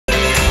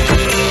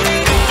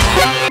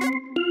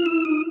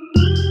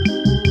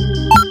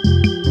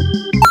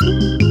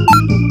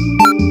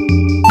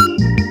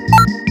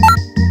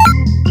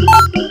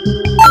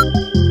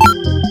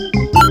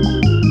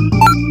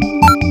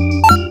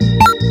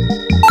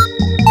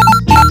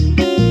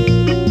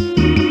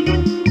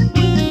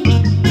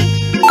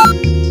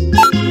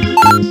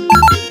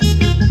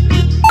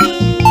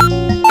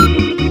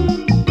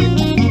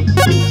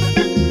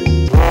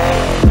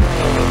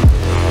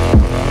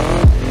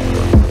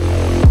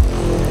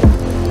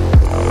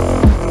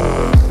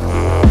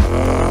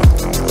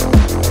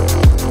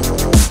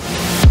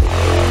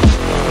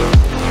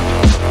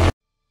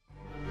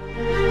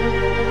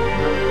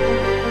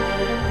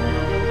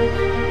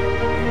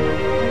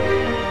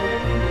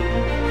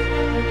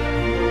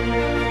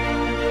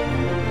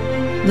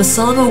The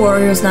soul of a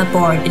warrior is not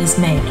born, it is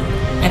made.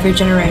 Every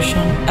generation,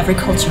 every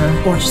culture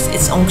forges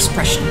its own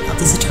expression of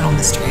this eternal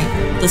mystery.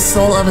 The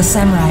soul of a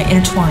samurai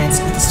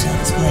intertwines with the steel of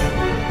his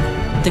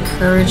blade. The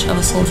courage of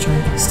a soldier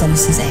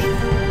steadies his aim.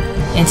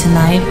 And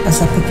tonight,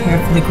 as I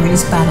prepare for the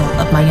greatest battle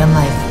of my young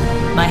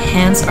life, my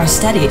hands are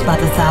steadied by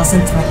the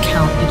 1,000 thread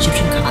count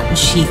Egyptian cotton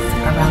sheath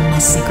around my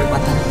secret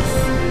weapon.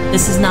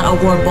 This is not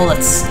a war of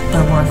bullets,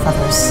 but a war of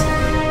feathers.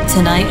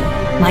 Tonight,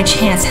 my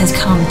chance has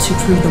come to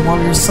prove the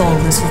warrior's soul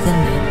lives within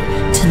me.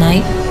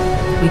 Tonight,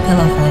 we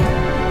pillow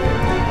fight.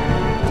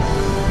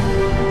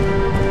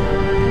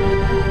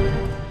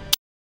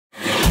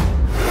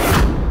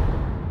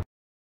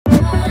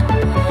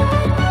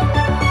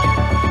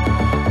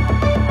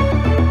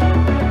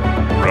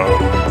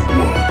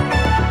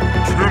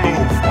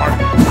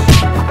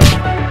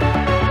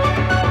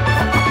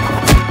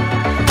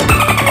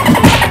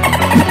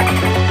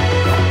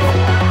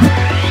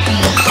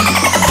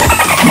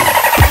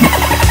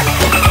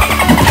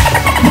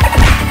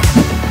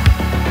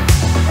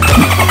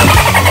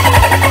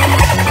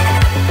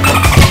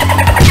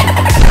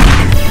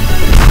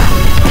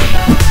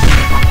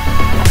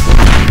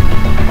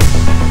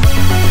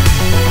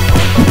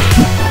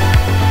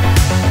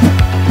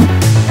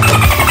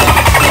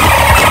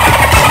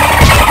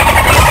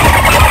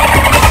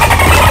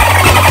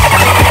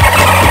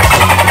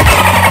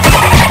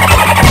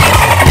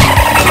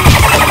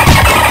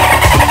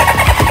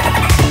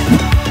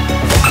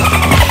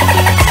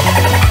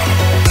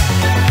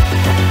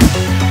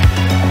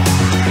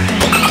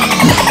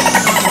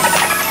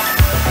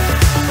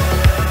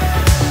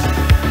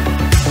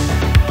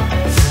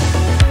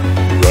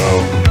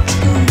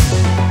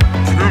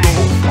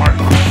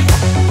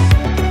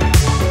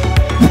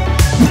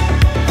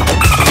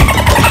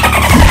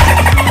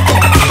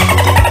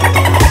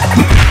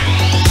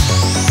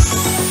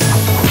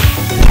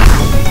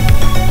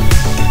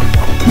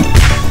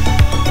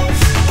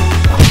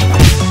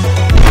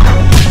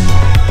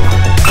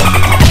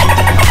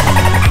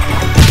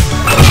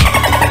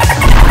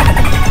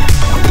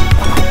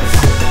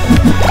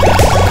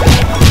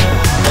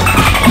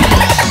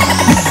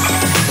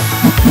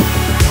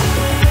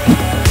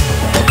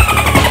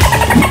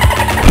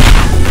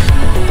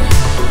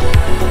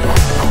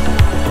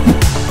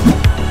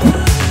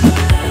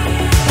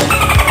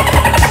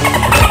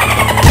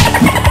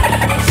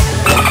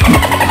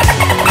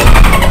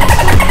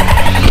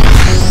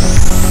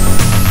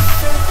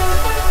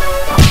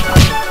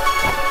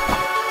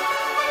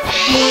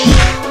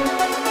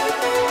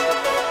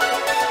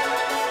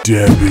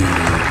 Debbie,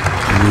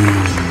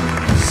 please.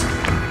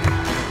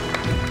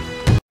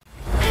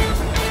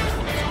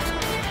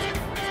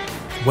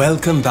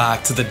 Welcome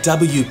back to the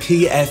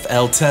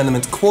WPFL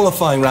Tournament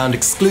qualifying round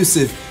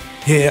exclusive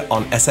here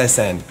on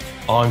SSN.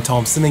 I'm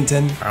Tom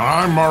Symington. And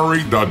I'm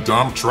Murray, the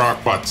dump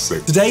truck butt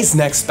sick. Today's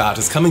next bout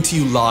is coming to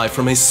you live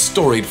from a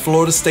storied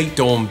Florida State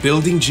dorm,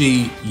 Building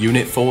G,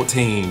 Unit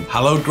 14.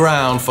 Hallowed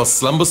ground for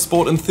slumber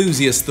sport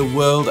enthusiasts the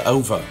world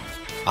over.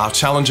 Our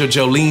challenger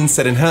Jolene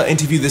said in her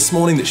interview this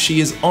morning that she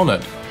is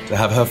honored to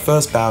have her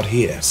first bout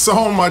here.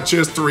 So much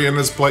history in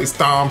this place,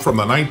 Tom, from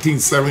the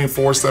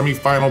 1974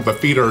 semifinal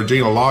defeat of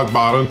Regina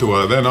Logbottom to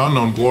a then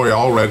unknown Gloria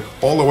Allred,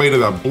 all the way to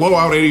the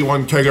blowout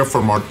 81 kegger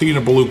for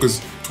Martina Beluca's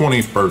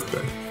 20th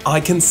birthday. I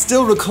can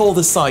still recall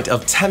the sight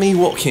of Tammy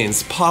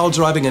Watkins pile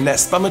driving Annette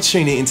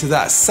Spumacini into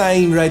that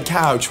same red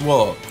couch,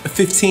 what,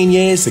 15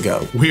 years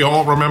ago? We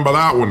all remember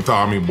that one,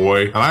 Tommy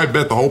boy, and I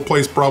bet the whole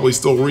place probably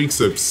still reeks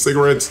of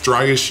cigarettes,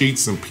 dryer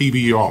sheets, and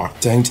PBR.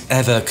 Don't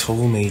ever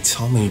call me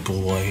Tommy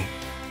boy.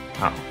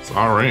 Oh,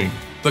 sorry.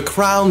 The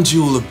crown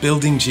jewel of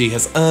Building G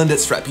has earned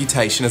its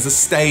reputation as a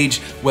stage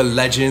where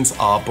legends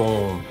are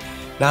born.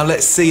 Now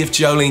let's see if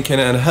Jolene can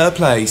earn her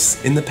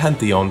place in the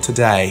Pantheon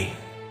today.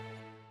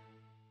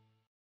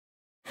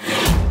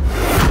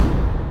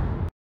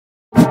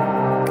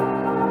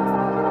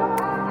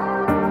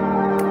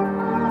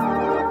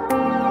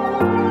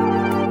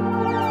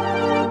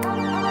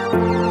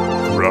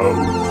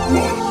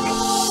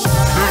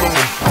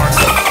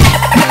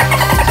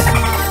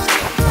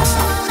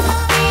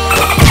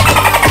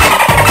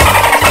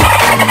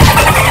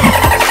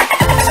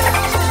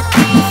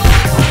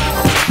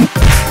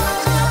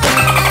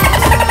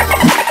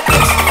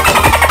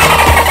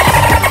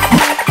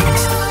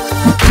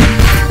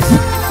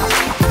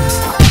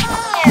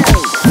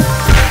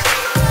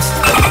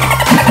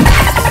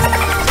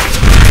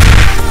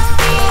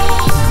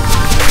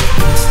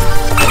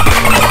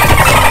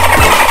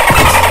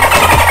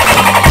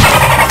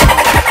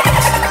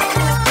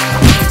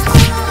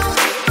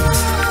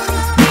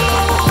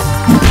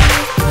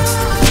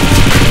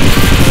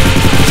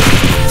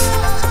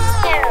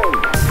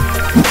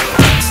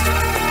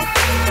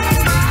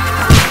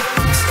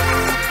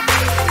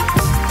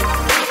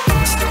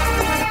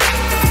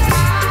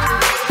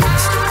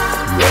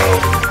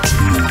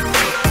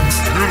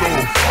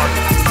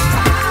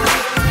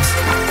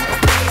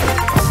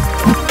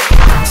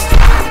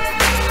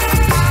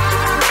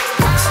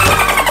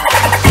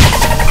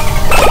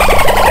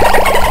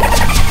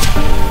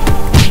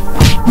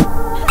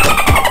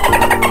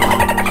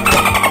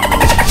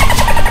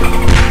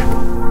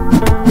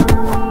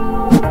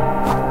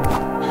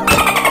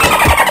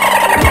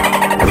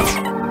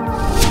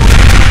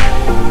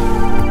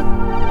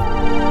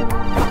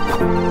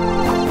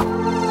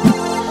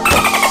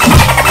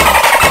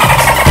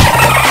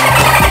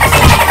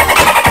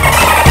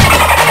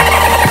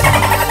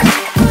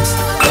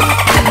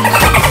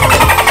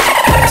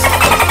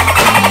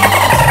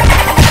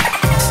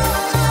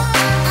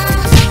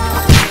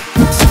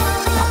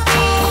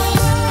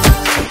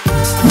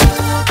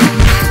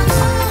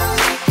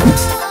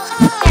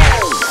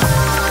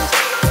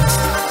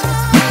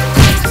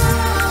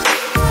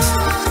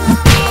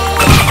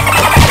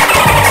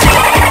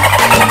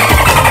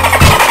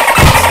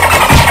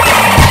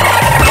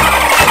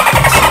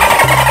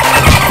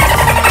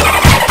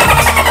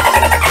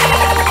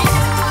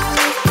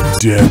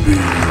 Debbie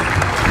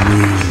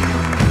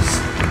wins.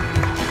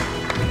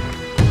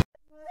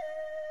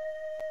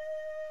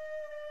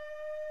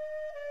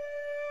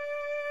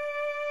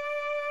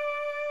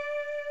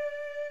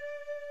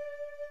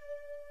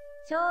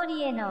 勝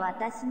利への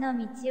私の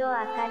道を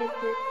明るく、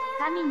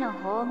神の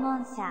訪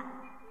問者。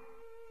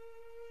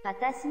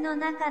私の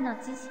中の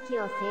知識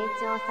を成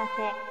長さ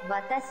せ、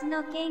私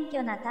の謙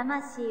虚な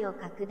魂を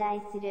拡大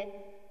する。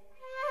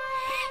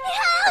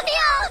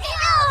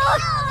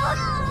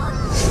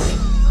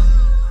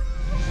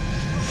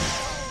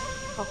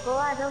ここ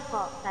はど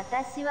こ？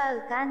私は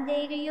浮かん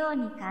でいるよう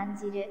に感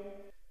じる。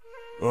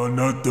あ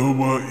なた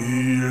は永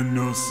遠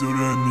の空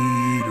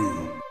にいる。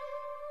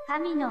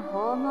神の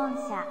訪問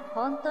者、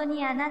本当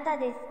にあなた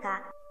です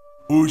か？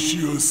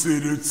星を成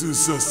立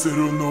させ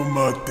るの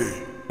待て。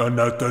あ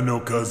なた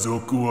の家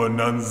族は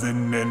何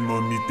千年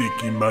も見て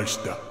きまし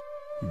た。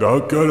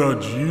だから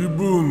自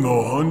分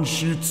の本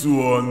質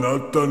はあな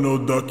たの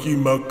抱き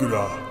枕。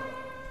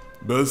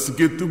バス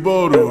ケット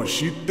ボールを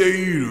知って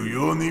いる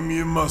ように見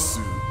えます。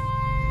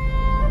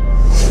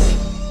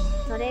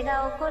それ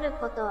が起こる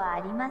ことはあ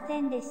りま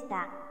せんでし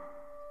た。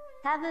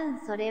多分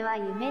それは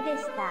夢で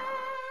した。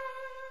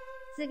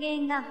出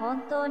現が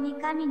本当に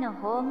神の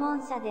訪問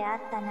者であっ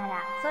たな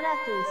ら、おそら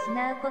く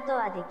失うこと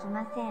はでき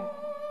ません。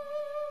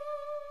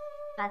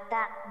ま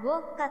た、ウォ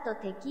ッカと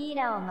テキー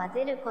ラを混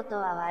ぜること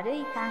は悪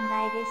い考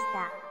えでし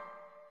た。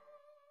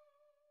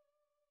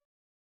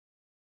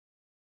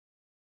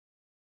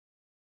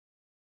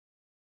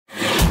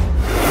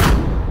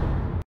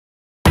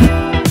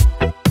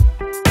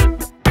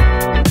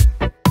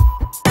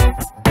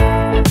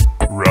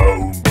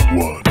Round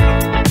 1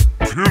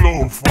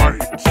 Pillow Fight.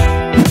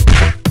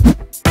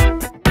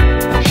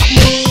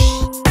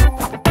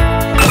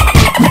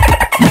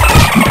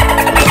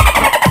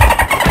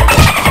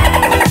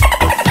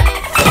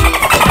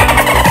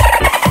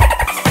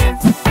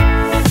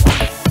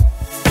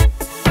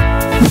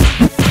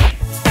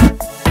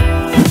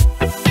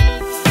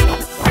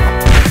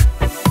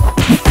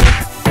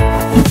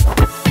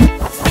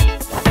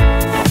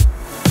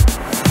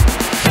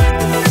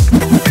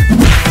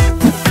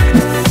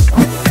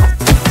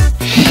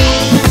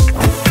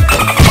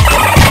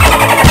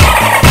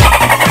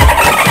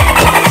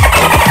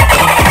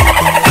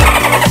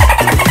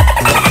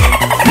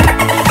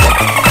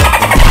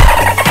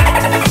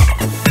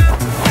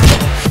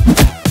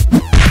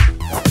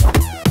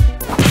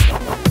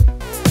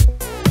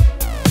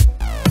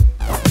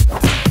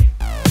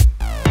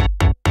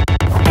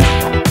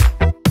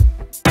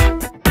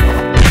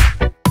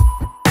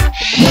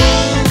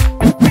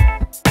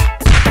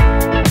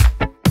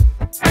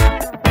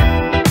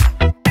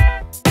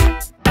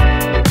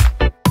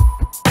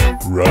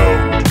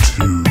 Round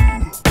 2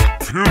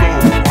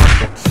 Pillow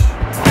Fight.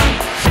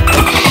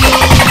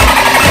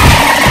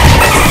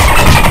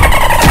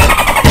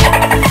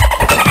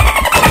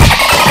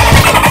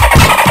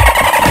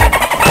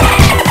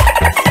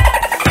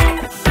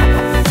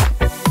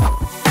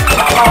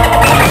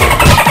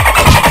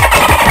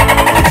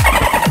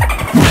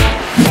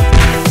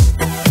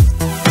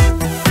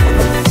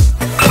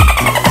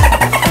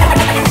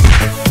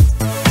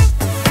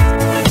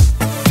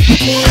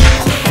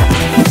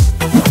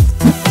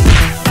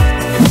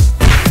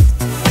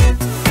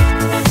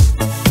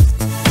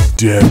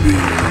 Debbie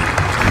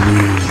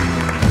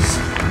wins.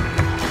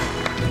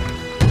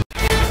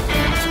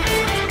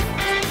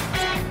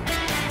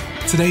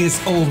 Today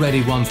is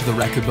already one for the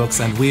record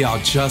books, and we are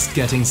just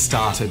getting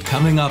started.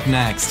 Coming up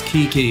next,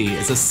 Kiki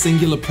is a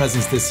singular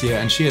presence this year,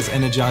 and she has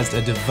energized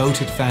a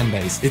devoted fan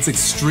base. It's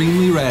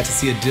extremely rare to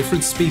see a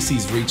different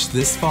species reach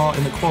this far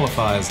in the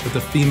qualifiers, but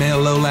the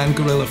female lowland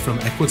gorilla from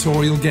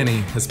Equatorial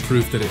Guinea has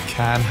proved that it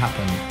can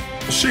happen.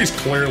 She's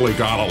clearly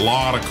got a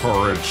lot of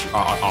courage,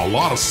 a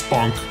lot of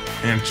spunk,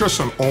 and just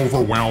an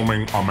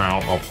overwhelming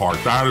amount of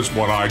heart. That is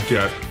what I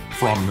get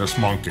from this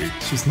monkey.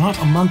 She's not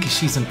a monkey,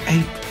 she's an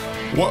ape.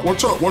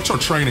 What's her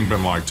training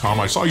been like, Tom?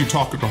 I saw you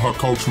talking to her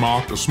coach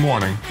Mark this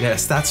morning.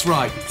 Yes, that's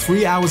right.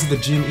 3 hours at the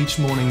gym each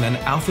morning, then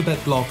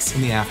alphabet blocks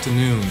in the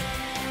afternoon.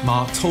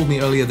 Mark told me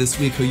earlier this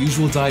week her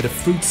usual diet of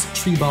fruits,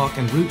 tree bark,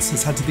 and roots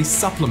has had to be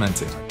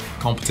supplemented.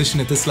 Competition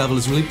at this level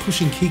is really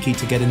pushing Kiki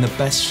to get in the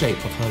best shape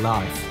of her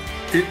life.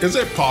 Is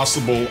it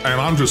possible, and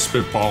I'm just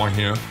spitballing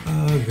here,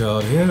 Oh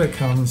god, here it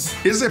comes.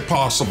 is it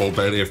possible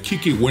that if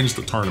Kiki wins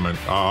the tournament,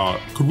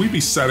 could we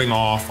be setting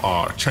off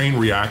a chain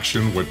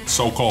reaction with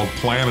so-called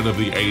Planet of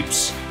the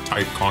Apes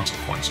type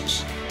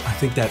consequences? I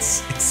think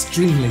that's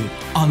extremely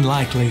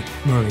unlikely,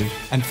 Murray.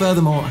 And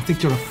furthermore, I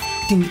think you're a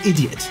f***ing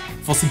idiot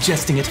for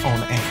suggesting it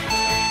on air.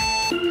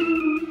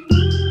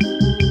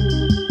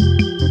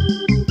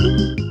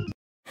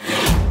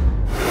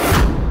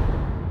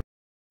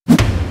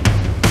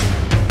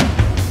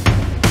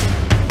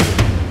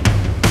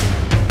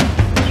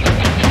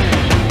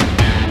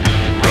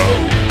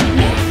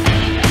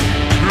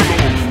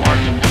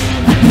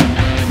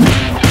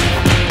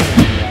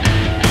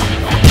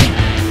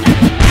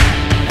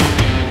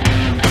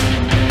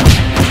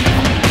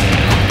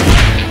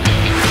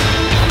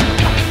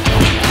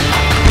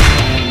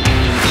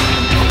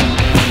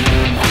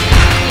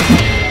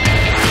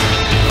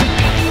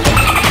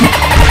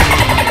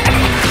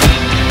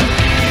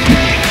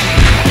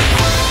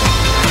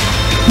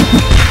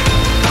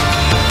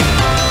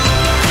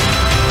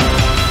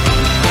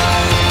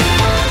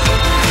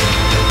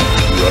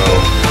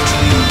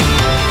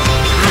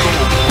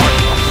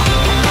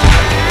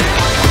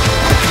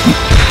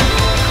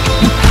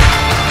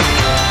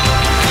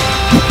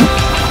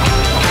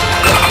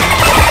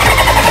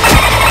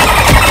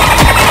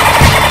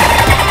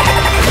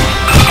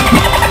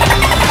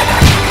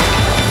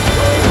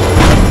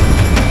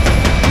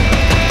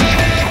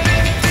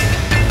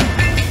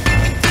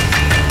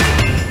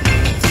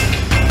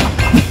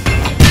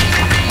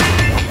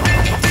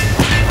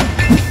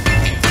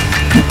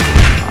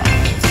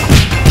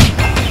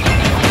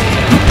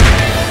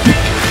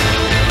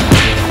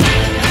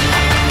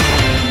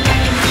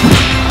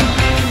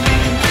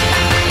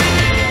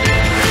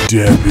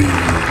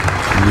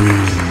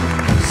 wings.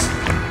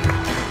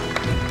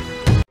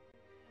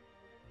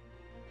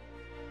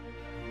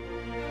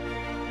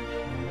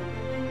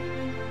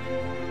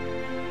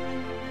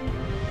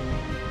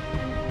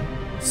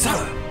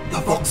 Sir, the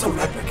voxel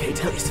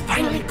replicator is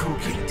finally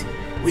complete.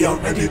 We are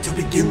ready to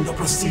begin the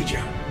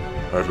procedure.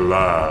 At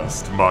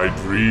last, my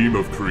dream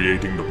of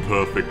creating the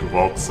perfect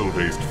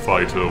voxel-based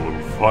fighter will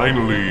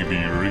finally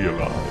be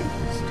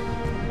realized.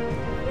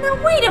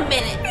 Now wait a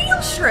minute, are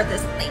you sure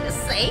this thing is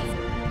safe?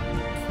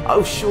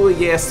 Oh sure,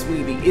 yeah,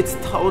 sweetie, it's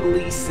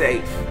totally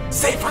safe.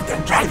 Safer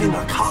than driving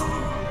a car.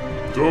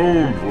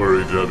 Don't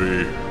worry,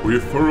 Debbie. We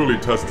thoroughly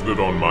tested it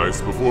on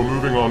mice before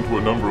moving on to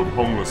a number of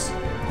homeless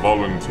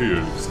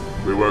volunteers.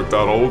 We worked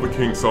out all the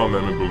kinks on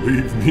them, and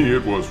believe me,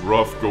 it was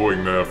rough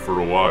going there for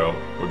a while,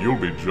 but you'll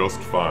be just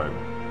fine.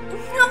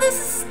 Now this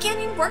is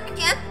scanning work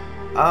again?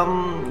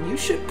 You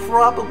should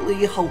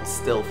probably hold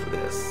still for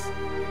this.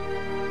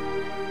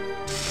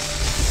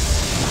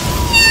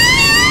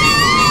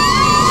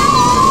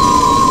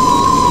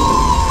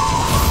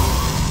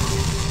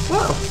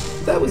 Well,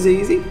 that was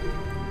easy.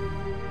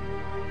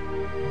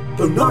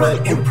 The neural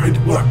imprint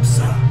works,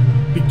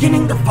 sir.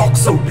 Beginning the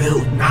voxel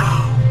build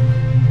now.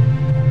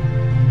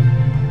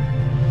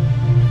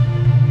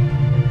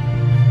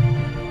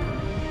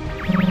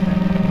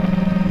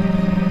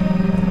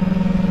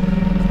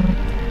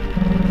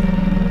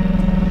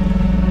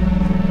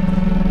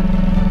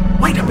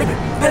 Wait a minute,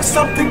 there's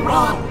something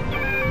wrong.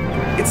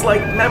 It's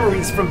like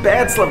memories from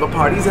bad slumber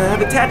parties that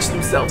have attached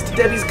themselves to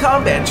Debbie's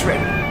combat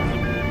training.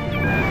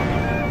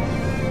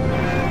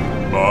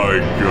 My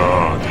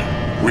God,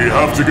 we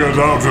have to get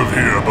out of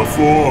here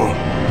before...